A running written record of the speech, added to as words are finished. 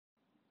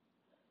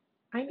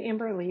I'm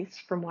Amber Lease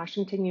from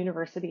Washington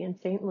University in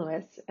St.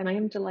 Louis, and I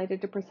am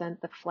delighted to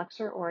present the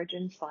Flexor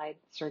Origin Slide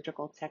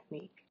surgical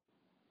technique.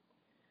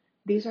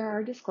 These are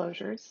our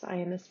disclosures. I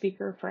am a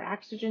speaker for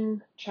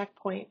Axogen,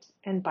 Checkpoint,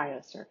 and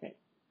BioCircuit.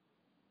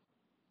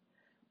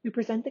 We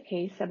present the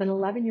case of an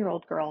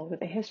 11-year-old girl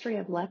with a history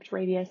of left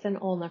radius and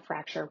ulna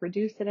fracture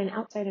reduced at an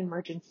outside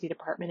emergency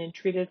department and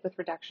treated with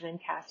reduction and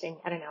casting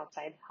at an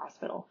outside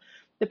hospital.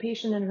 The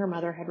patient and her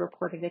mother had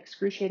reported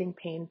excruciating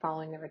pain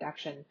following the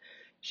reduction.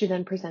 She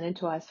then presented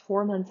to us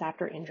 4 months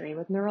after injury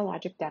with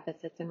neurologic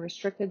deficits and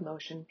restricted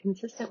motion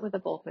consistent with a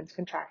Volkmann's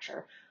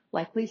contracture,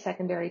 likely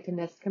secondary to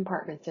missed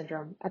compartment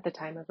syndrome at the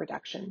time of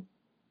reduction.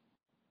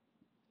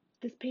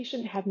 This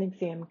patient had an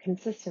exam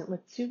consistent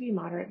with SUGI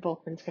moderate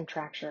Volkmann's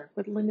contracture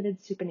with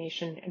limited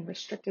supination and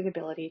restricted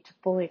ability to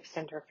fully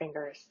extend her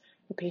fingers.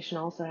 The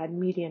patient also had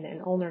median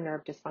and ulnar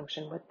nerve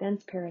dysfunction with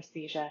dense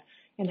paresthesia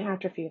and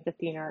atrophy of the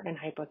thenar and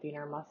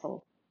hypothenar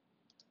muscle.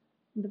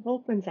 The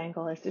Volkmann's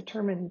angle is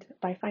determined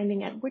by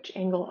finding at which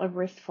angle of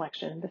wrist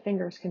flexion the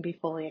fingers can be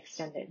fully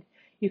extended.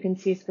 You can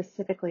see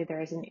specifically there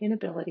is an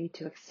inability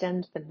to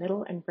extend the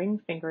middle and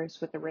ring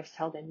fingers with the wrist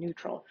held in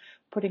neutral,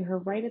 putting her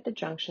right at the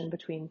junction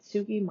between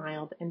SUGI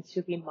mild and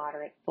SUGI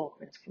moderate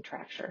Volkmann's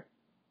contracture.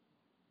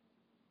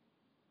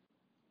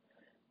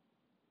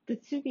 The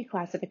Tsugi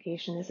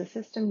classification is a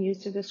system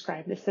used to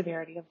describe the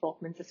severity of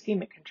Volkmann's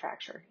ischemic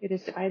contracture. It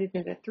is divided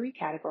into 3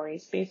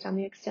 categories based on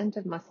the extent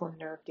of muscle and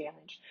nerve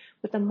damage,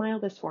 with the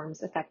mildest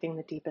forms affecting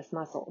the deepest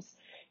muscles.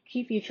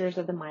 Key features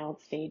of the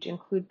mild stage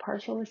include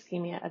partial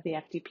ischemia of the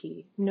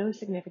FDP, no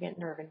significant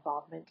nerve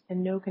involvement,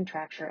 and no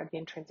contracture of the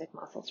intrinsic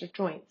muscles or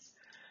joints.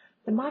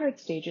 The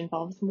moderate stage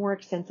involves more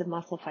extensive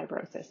muscle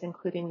fibrosis,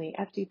 including the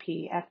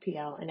FDP,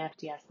 FPL, and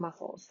FDS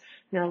muscles.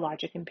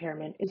 Neurologic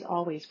impairment is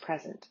always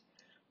present.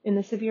 In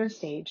the severe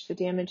stage, the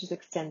damage is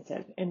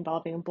extensive,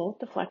 involving both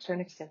the flexor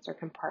and extensor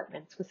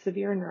compartments with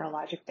severe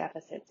neurologic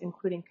deficits,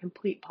 including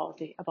complete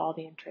palsy of all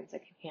the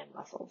intrinsic hand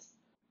muscles.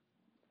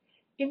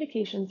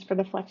 Indications for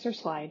the flexor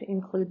slide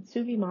include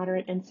SUGI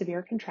moderate and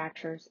severe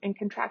contractures and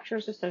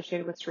contractures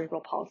associated with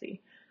cerebral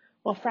palsy.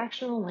 While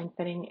fractional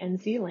lengthening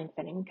and Z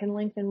lengthening can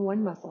lengthen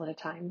one muscle at a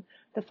time,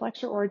 the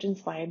flexor origin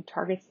slide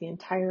targets the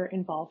entire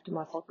involved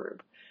muscle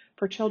group.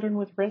 For children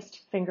with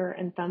wrist, finger,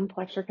 and thumb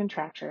flexor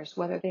contractures,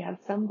 whether they have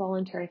some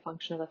voluntary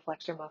function of the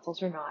flexor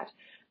muscles or not,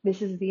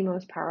 this is the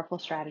most powerful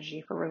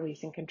strategy for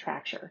releasing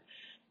contracture.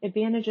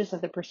 Advantages of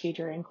the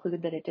procedure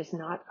include that it does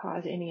not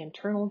cause any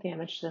internal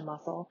damage to the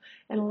muscle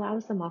and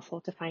allows the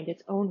muscle to find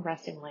its own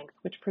resting length,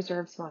 which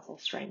preserves muscle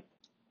strength.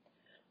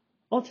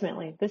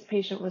 Ultimately, this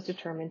patient was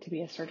determined to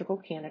be a surgical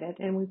candidate,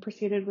 and we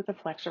proceeded with the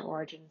flexor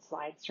origin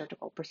slide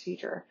surgical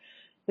procedure.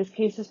 This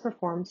case is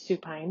performed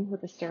supine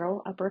with a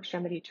sterile upper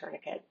extremity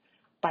tourniquet.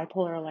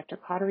 Bipolar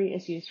electrocautery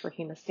is used for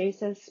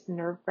hemostasis,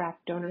 nerve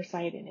graft donor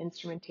site, and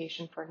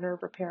instrumentation for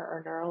nerve repair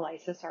or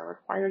neurolysis are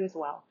required as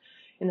well.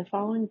 In the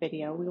following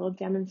video, we will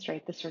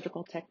demonstrate the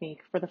surgical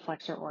technique for the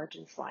flexor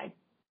origin slide.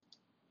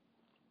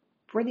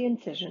 For the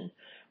incision,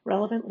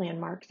 relevant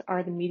landmarks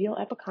are the medial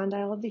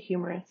epicondyle of the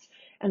humerus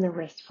and the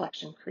wrist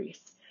flexion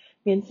crease.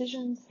 The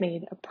incision is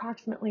made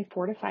approximately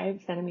 4 to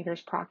 5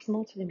 centimeters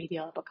proximal to the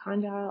medial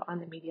epicondyle on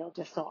the medial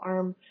distal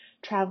arm,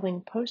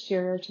 traveling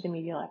posterior to the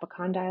medial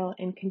epicondyle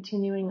and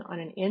continuing on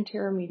an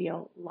anterior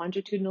medial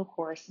longitudinal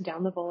course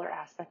down the volar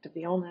aspect of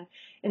the ulna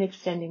and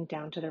extending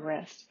down to the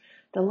wrist.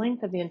 The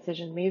length of the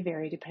incision may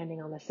vary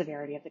depending on the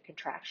severity of the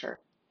contracture.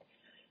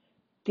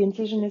 The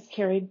incision is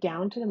carried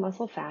down to the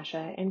muscle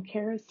fascia, and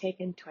care is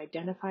taken to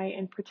identify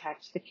and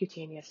protect the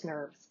cutaneous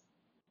nerves.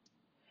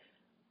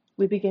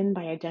 We begin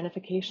by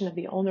identification of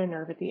the ulnar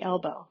nerve at the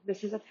elbow.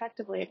 This is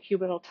effectively a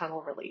cubital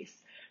tunnel release.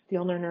 The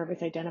ulnar nerve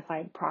is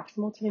identified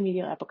proximal to the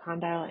medial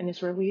epicondyle and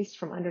is released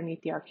from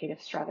underneath the arcade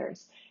of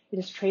Struthers. It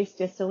is traced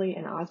distally,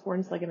 and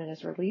Osborne's ligament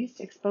is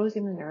released,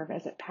 exposing the nerve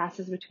as it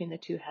passes between the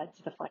 2 heads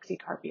of the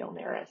flexicarpi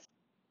ulnaris.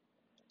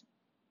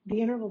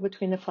 The interval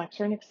between the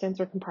flexor and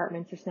extensor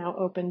compartments is now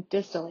opened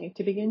distally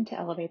to begin to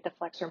elevate the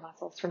flexor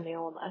muscles from the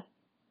ulna.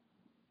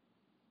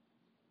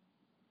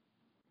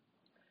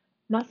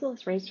 Muscle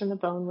is raised from the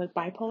bone with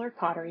bipolar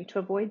cautery to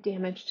avoid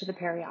damage to the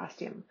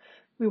periosteum.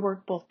 We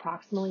work both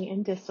proximally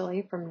and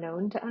distally from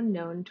known to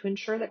unknown to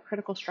ensure that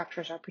critical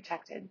structures are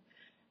protected.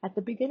 At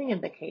the beginning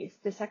of the case,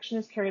 dissection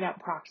is carried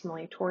out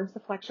proximally towards the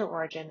flexor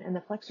origin, and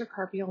the flexor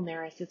carpi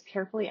ulnaris is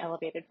carefully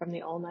elevated from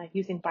the ulna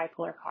using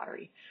bipolar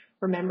cautery.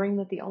 Remembering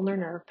that the ulnar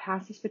nerve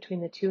passes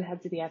between the 2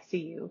 heads of the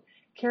FCU,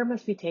 care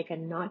must be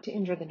taken not to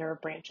injure the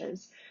nerve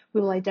branches.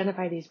 We will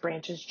identify these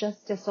branches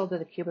just distal to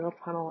the cubital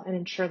tunnel and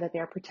ensure that they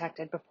are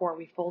protected before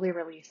we fully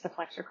release the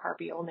flexor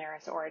carpi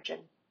ulnaris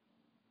origin.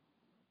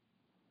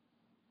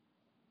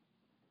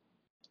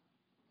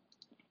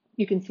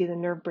 You can see the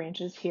nerve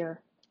branches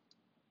here.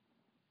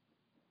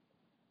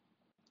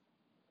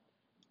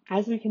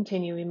 As we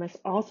continue, we must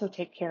also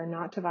take care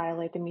not to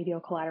violate the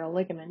medial collateral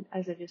ligament,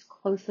 as it is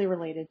closely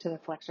related to the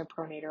flexor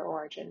pronator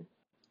origin.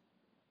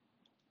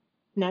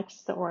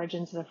 Next, the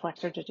origins of the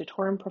flexor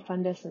digitorum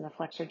profundus and the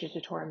flexor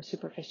digitorum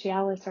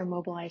superficialis are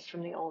mobilized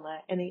from the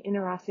ulna, and the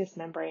interosseous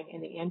membrane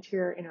in the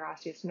anterior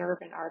interosseous nerve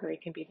and artery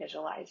can be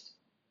visualized.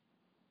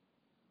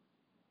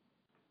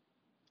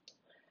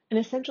 An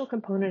essential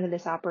component of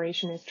this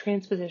operation is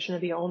transposition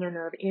of the ulnar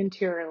nerve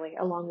anteriorly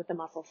along with the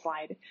muscle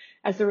slide.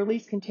 As the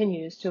release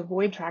continues, to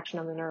avoid traction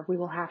on the nerve, we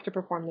will have to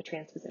perform the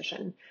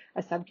transposition.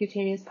 A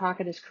subcutaneous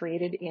pocket is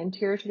created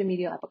anterior to the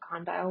medial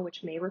epicondyle,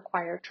 which may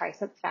require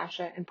triceps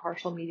fascia and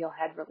partial medial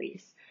head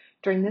release.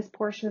 During this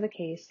portion of the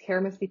case, care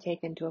must be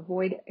taken to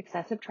avoid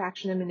excessive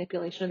traction and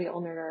manipulation of the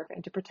ulnar nerve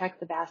and to protect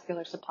the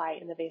vascular supply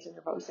in the vasa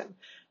nervosum.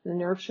 The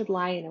nerve should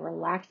lie in a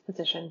relaxed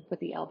position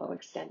with the elbow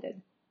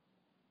extended.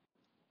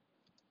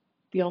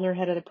 The ulnar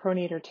head of the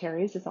pronator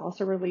teres is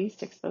also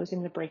released,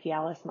 exposing the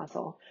brachialis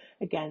muscle.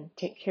 Again,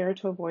 take care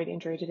to avoid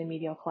injury to the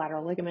medial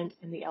collateral ligament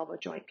and the elbow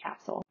joint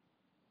capsule.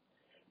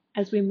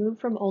 As we move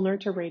from ulnar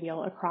to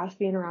radial across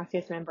the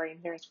interosseous membrane,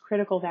 there is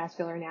critical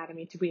vascular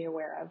anatomy to be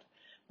aware of.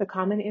 The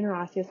common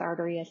interosseous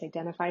artery is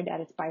identified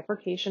at its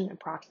bifurcation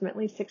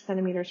approximately 6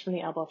 centimeters from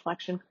the elbow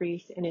flexion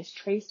crease and is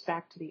traced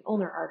back to the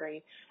ulnar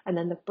artery, and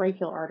then the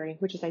brachial artery,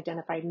 which is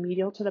identified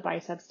medial to the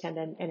biceps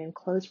tendon and in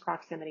close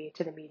proximity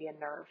to the median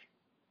nerve.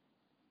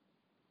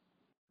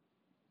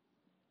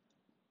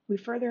 We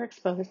further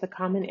expose the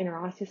common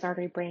interosseous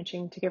artery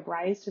branching to give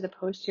rise to the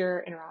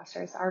posterior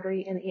interosseous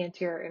artery and the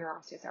anterior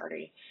interosseous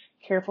artery.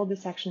 Careful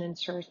dissection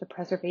ensures the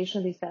preservation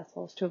of these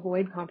vessels to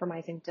avoid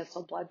compromising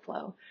distal blood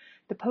flow.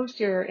 The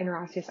posterior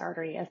interosseous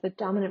artery, as the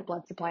dominant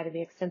blood supply to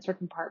the extensor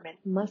compartment,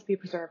 must be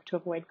preserved to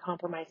avoid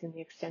compromising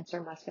the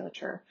extensor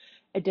musculature.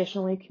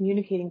 Additionally,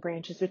 communicating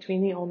branches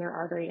between the ulnar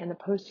artery and the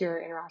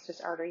posterior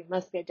interosseous artery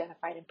must be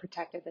identified and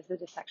protected as the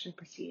dissection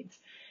proceeds.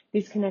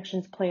 These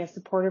connections play a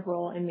supportive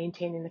role in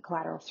maintaining the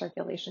collateral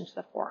circulation to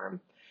the forearm.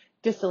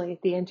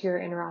 Distally, the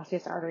anterior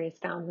interosseous artery is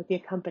found with the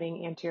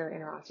accompanying anterior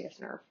interosseous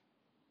nerve.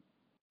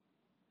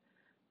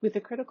 With the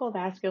critical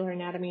vascular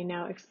anatomy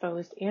now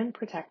exposed and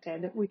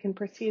protected, we can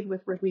proceed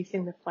with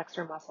releasing the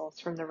flexor muscles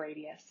from the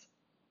radius.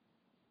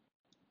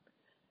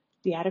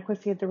 The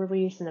adequacy of the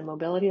release and the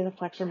mobility of the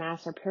flexor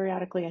mass are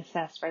periodically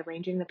assessed by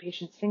ranging the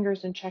patient's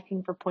fingers and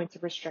checking for points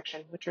of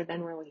restriction, which are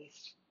then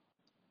released.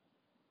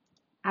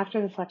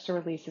 After the flexor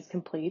release is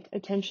complete,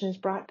 attention is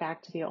brought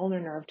back to the ulnar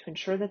nerve to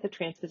ensure that the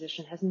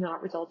transposition has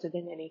not resulted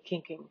in any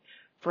kinking.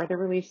 Further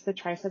release of the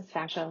triceps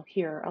fascia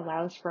here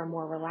allows for a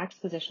more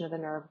relaxed position of the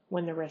nerve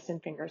when the wrists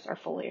and fingers are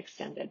fully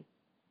extended.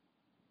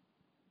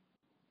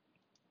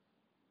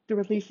 The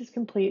release is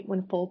complete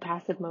when full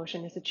passive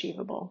motion is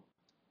achievable.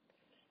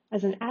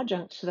 As an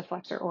adjunct to the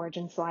flexor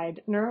origin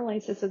slide,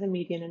 neurolysis of the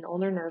median and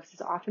ulnar nerves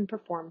is often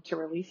performed to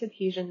release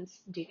adhesions,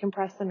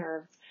 decompress the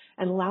nerves,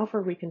 and allow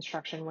for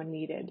reconstruction when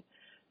needed.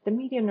 The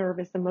median nerve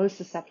is the most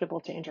susceptible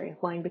to injury,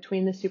 lying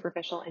between the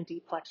superficial and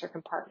deep flexor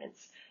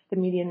compartments. The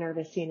median nerve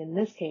is seen in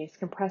this case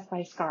compressed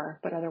by scar,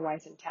 but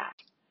otherwise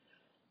intact.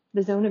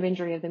 The zone of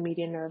injury of the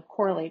median nerve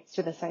correlates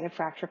to the site of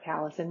fracture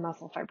callus in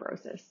muscle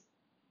fibrosis.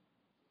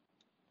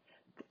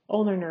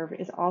 Ulnar nerve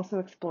is also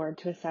explored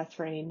to assess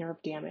for any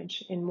nerve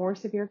damage. In more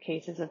severe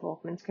cases of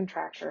Volkmann's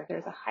contracture, there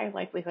is a high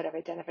likelihood of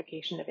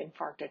identification of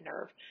infarcted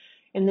nerve.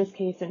 In this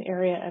case, an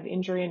area of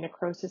injury and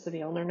necrosis of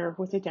the ulnar nerve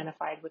was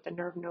identified with the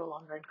nerve no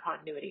longer in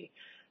continuity.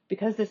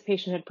 Because this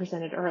patient had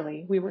presented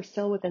early, we were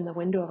still within the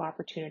window of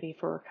opportunity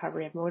for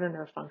recovery of motor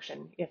nerve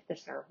function if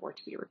this nerve were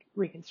to be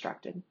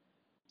reconstructed.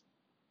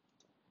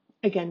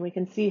 Again, we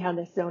can see how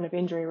this zone of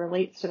injury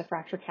relates to the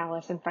fracture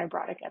callus and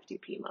fibrotic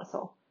FDP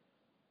muscle.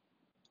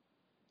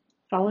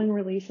 Following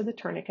release of the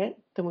tourniquet,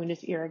 the wound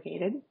is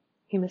irrigated,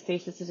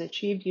 hemostasis is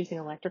achieved using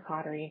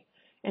electrocautery,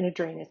 and a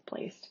drain is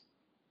placed.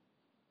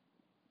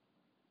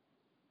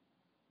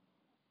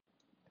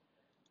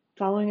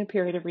 Following a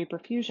period of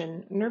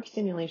reperfusion, nerve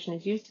stimulation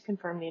is used to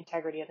confirm the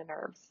integrity of the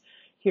nerves.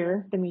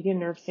 Here, the median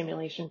nerve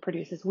stimulation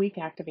produces weak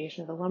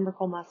activation of the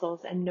lumbrical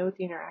muscles and no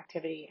thenar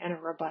activity and a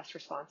robust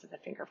response of the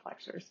finger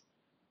flexors,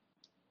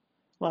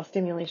 while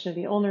stimulation of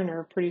the ulnar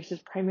nerve produces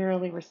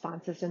primarily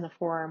responses in the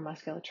forearm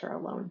musculature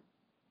alone,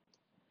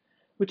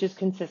 which is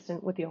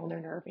consistent with the ulnar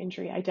nerve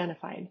injury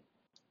identified.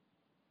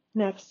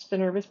 Next, the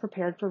nerve is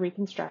prepared for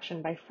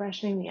reconstruction by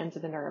freshening the ends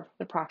of the nerve.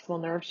 The proximal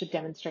nerve should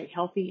demonstrate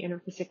healthy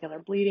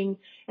interfascicular bleeding,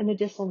 and the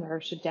distal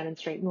nerve should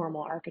demonstrate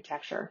normal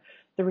architecture.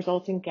 The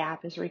resulting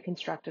gap is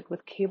reconstructed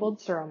with cabled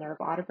sural nerve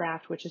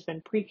autograft, which has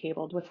been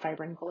pre-cabled with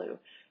fibrin glue.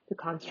 The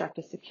construct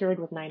is secured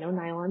with 9-0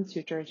 nylon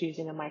sutures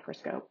using a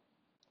microscope.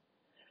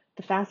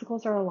 The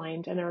fascicles are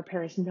aligned and the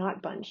repair is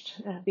not bunched.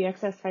 The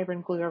excess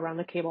fibrin glue around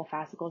the cable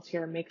fascicles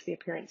here makes the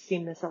appearance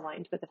seem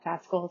misaligned, but the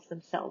fascicles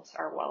themselves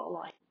are well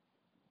aligned.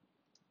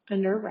 A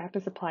nerve wrap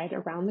is applied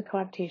around the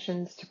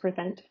coaptations to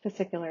prevent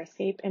fascicular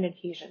escape and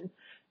adhesion.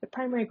 The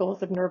primary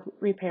goals of nerve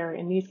repair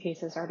in these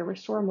cases are to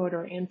restore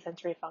motor and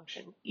sensory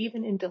function.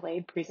 Even in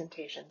delayed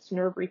presentations,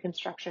 nerve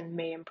reconstruction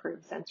may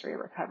improve sensory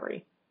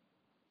recovery.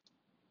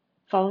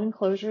 Following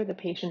closure, the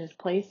patient is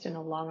placed in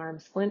a long arm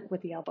splint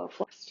with the elbow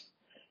flexed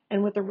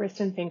and with the wrist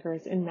and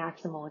fingers in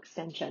maximal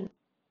extension.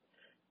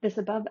 This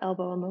above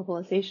elbow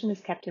immobilization is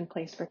kept in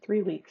place for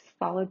 3 weeks,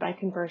 followed by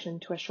conversion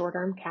to a short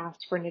arm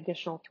cast for an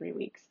additional 3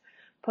 weeks.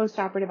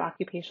 Postoperative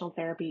occupational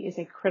therapy is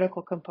a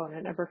critical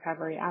component of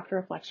recovery after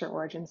a flexor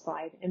origin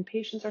slide, and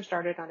patients are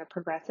started on a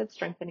progressive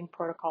strengthening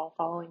protocol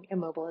following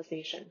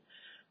immobilization.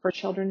 For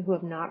children who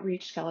have not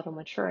reached skeletal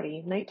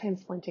maturity, nighttime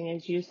splinting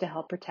is used to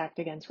help protect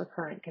against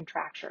recurrent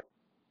contracture.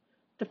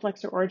 The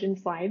flexor origin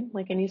slide,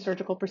 like any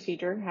surgical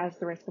procedure, has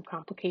the risk of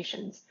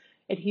complications.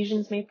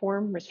 Adhesions may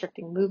form,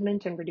 restricting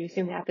movement and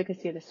reducing the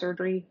efficacy of the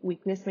surgery.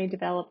 Weakness may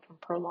develop from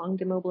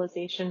prolonged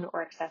immobilization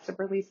or excessive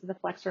release of the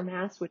flexor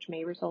mass, which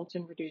may result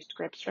in reduced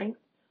grip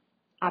strength.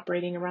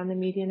 Operating around the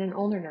median and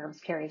ulnar nerves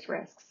carries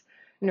risks.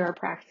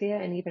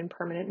 Neuropraxia and even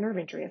permanent nerve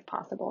injury is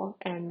possible,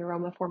 and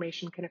neuroma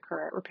formation can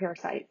occur at repair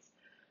sites.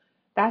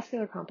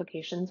 Vascular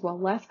complications, while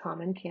less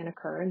common, can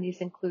occur, and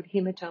these include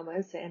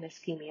hematomas and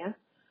ischemia.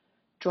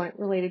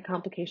 Joint-related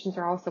complications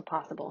are also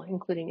possible,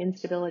 including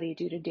instability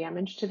due to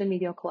damage to the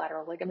medial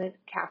collateral ligament,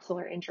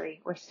 capsular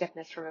injury, or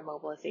stiffness from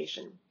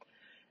immobilization.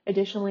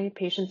 Additionally,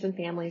 patients and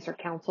families are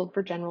counseled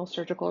for general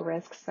surgical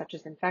risks such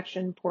as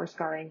infection, poor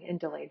scarring, and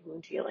delayed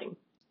wound healing.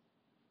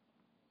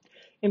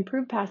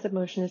 Improved passive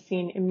motion is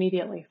seen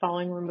immediately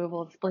following removal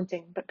of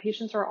splinting, but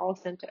patients are all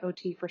sent to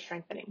OT for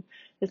strengthening.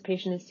 This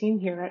patient is seen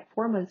here at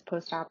 4 months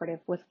postoperative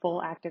with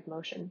full active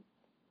motion,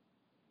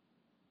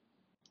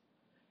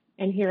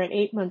 and here at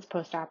 8 months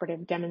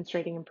postoperative,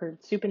 demonstrating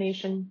improved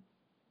supination,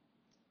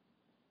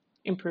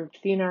 improved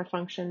thenar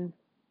function,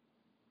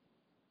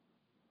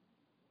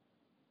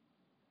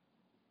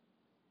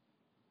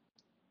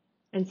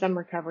 and some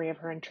recovery of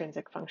her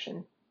intrinsic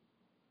function,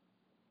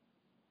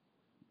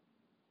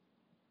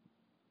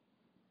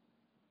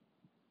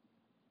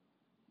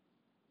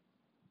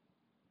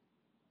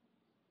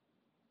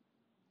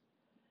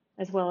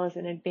 as well as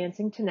an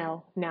advancing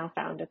Tinel now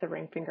found at the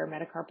ring finger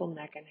metacarpal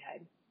neck and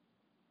head.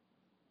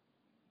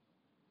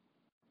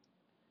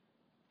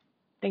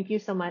 Thank you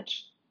so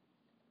much.